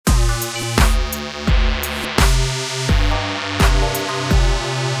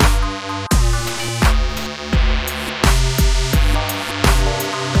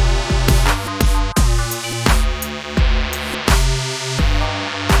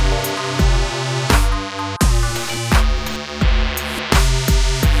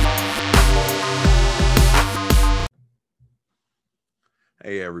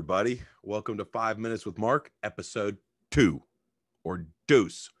Hey, everybody. Welcome to 5 Minutes with Mark, episode 2, or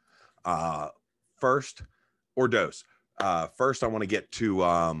dose. Uh, first, or dose. First, I want to get to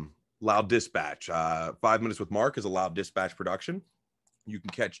Loud Dispatch. 5 Minutes with Mark is a Loud Dispatch production. You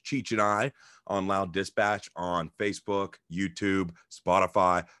can catch Cheech and I on Loud Dispatch on Facebook, YouTube,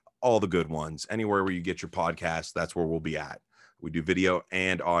 Spotify, all the good ones. Anywhere where you get your podcast, that's where we'll be at. We do video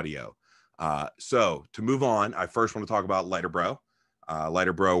and audio. So to move on, I first want to talk about Lighter Bro.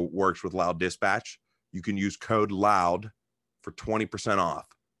 Lighter Bro works with Loud Dispatch. You can use code LOUD for 20% off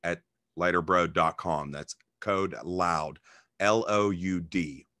at lighterbro.com. That's code LOUD,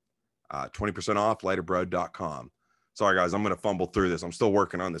 LOUD. 20% off, lighterbro.com. Sorry, guys, I'm going to fumble through this. I'm still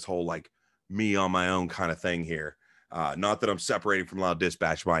working on this whole like me on my own kind of thing here. Not that I'm separating from Loud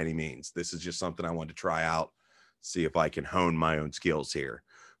Dispatch by any means. This is just something I wanted to try out, see if I can hone my own skills here.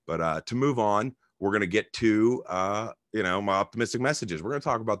 But to move on, we're going to get to, my optimistic messages. We're going to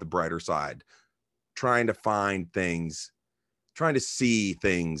talk about the brighter side, trying to find things, trying to see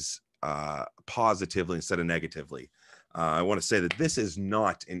things positively instead of negatively. I want to say that this is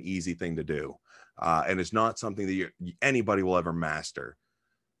not an easy thing to do. And it's not something that anybody will ever master.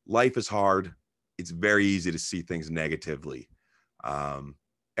 Life is hard. It's very easy to see things negatively.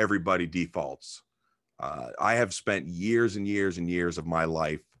 Everybody defaults. I have spent years and years and years of my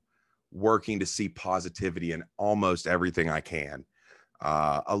life working to see positivity in almost everything I can.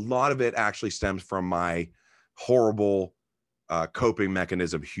 A lot of it actually stems from my horrible coping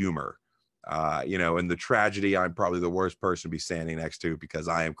mechanism, humor. And the tragedy, I'm probably the worst person to be standing next to because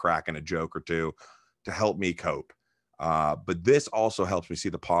I am cracking a joke or two to help me cope. But this also helps me see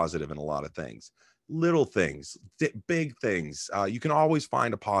the positive in a lot of things. Little things, big things. You can always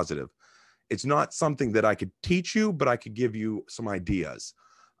find a positive. It's not something that I could teach you, but I could give you some ideas.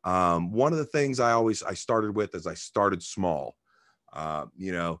 One of the things I started with is I started small.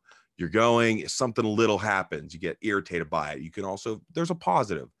 You're going, something little happens, you get irritated by it. You can also, there's a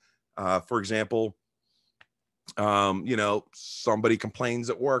positive. For example, somebody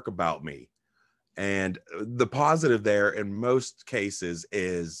complains at work about me. And the positive there in most cases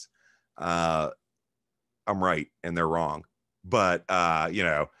is I'm right and they're wrong. But,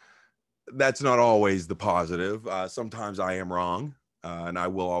 that's not always the positive. Sometimes I am wrong, and I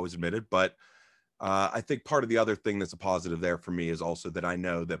will always admit it. But I think part of the other thing that's a positive there for me is also that I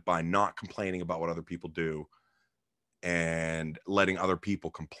know that by not complaining about what other people do and letting other people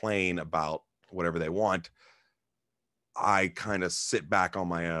complain about whatever they want, I kind of sit back on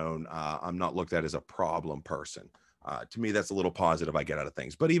my own. I'm not looked at as a problem person. To me, that's a little positive I get out of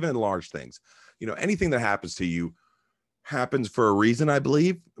things. But even in large things, anything that happens to you happens for a reason, I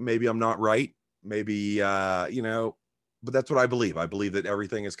believe. Maybe I'm not right. Maybe, but that's what I believe. I believe that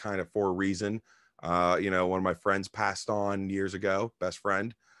everything is kind of for a reason. One of my friends passed on years ago, best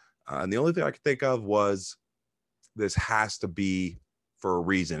friend. And the only thing I could think of was this has to be for a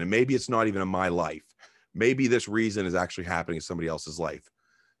reason. And maybe it's not even in my life. Maybe this reason is actually happening in somebody else's life.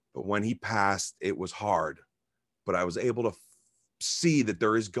 But when he passed, it was hard. But I was able to see that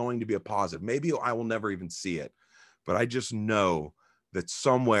there is going to be a positive. Maybe I will never even see it. But I just know that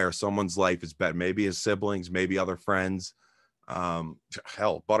somewhere someone's life is better. Maybe his siblings, maybe other friends.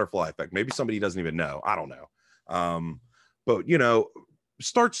 Butterfly effect. Maybe somebody doesn't even know. I don't know. But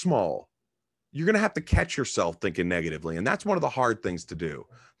start small. You're going to have to catch yourself thinking negatively. And that's one of the hard things to do.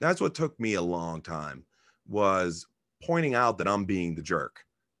 That's what took me a long time, was pointing out that I'm being the jerk.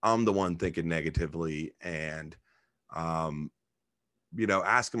 I'm the one thinking negatively and, asking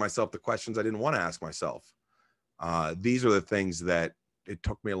myself the questions I didn't want to ask myself. These are the things that it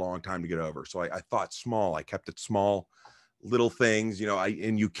took me a long time to get over. So I thought small. I kept it small, little things,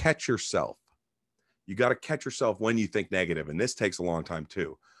 and you catch yourself. You got to catch yourself when you think negative. And this takes a long time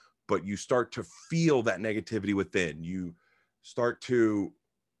too. But you start to feel that negativity within. You start to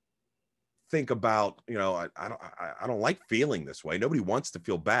think about, I don't like feeling this way. Nobody wants to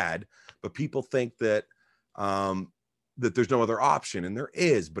feel bad, but people think that that there's no other option, and there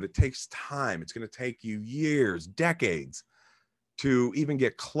is, but it takes time. It's going to take you years, decades to even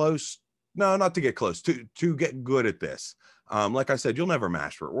get close. No, not to get close, to get good at this. Like I said, you'll never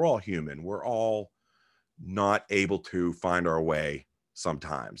master it. We're all human. We're all not able to find our way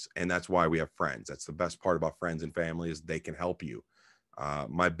sometimes. And that's why we have friends. That's the best part about friends and family, is they can help you.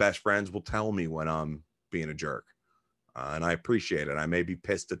 My best friends will tell me when I'm being a jerk, and I appreciate it. I may be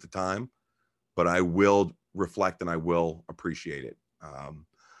pissed at the time, but I will reflect and I will appreciate it.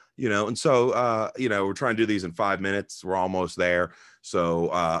 And so, we're trying to do these in 5 minutes. We're almost there. So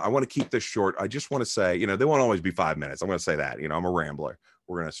I want to keep this short. I just want to say, they won't always be 5 minutes. I'm going to say that, I'm a rambler.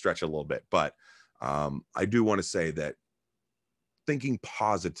 We're going to stretch it a little bit, but I do want to say that thinking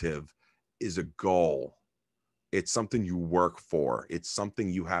positive is a goal. It's something you work for. It's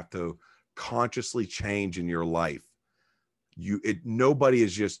something you have to consciously change in your life. Nobody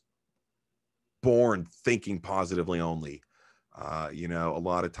is just born thinking positively only. A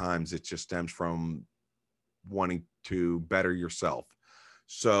lot of times it just stems from wanting to better yourself.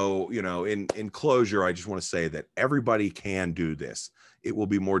 So, in closure, I just want to say that everybody can do this. It will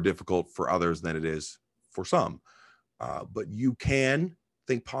be more difficult for others than it is for some. But you can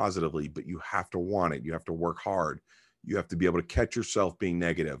think positively, but you have to want it. You have to work hard. You have to be able to catch yourself being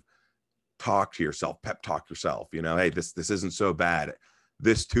negative. Talk to yourself, pep talk yourself, hey, this isn't so bad.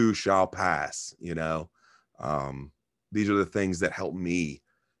 This too shall pass. These are the things that help me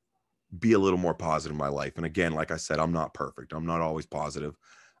be a little more positive in my life. And again, like I said, I'm not perfect. I'm not always positive.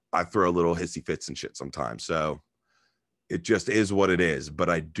 I throw a little hissy fits and shit sometimes. So it just is what it is. But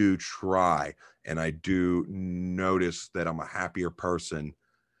I do try, and I do notice that I'm a happier person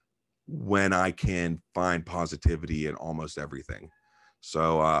when I can find positivity in almost everything.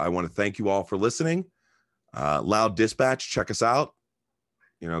 So I want to thank you all for listening. Loud Dispatch, check us out.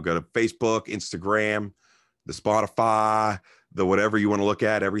 Go to Facebook, Instagram, the Spotify, the whatever you want to look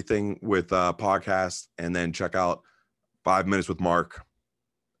at, everything with podcasts, and then check out 5 Minutes with Mark,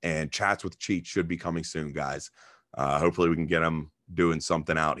 and Chats with Cheech should be coming soon, guys. Hopefully we can get him doing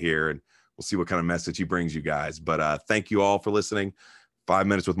something out here, and we'll see what kind of message he brings you guys. But thank you all for listening. 5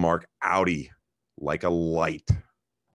 Minutes with Mark, outie like a light.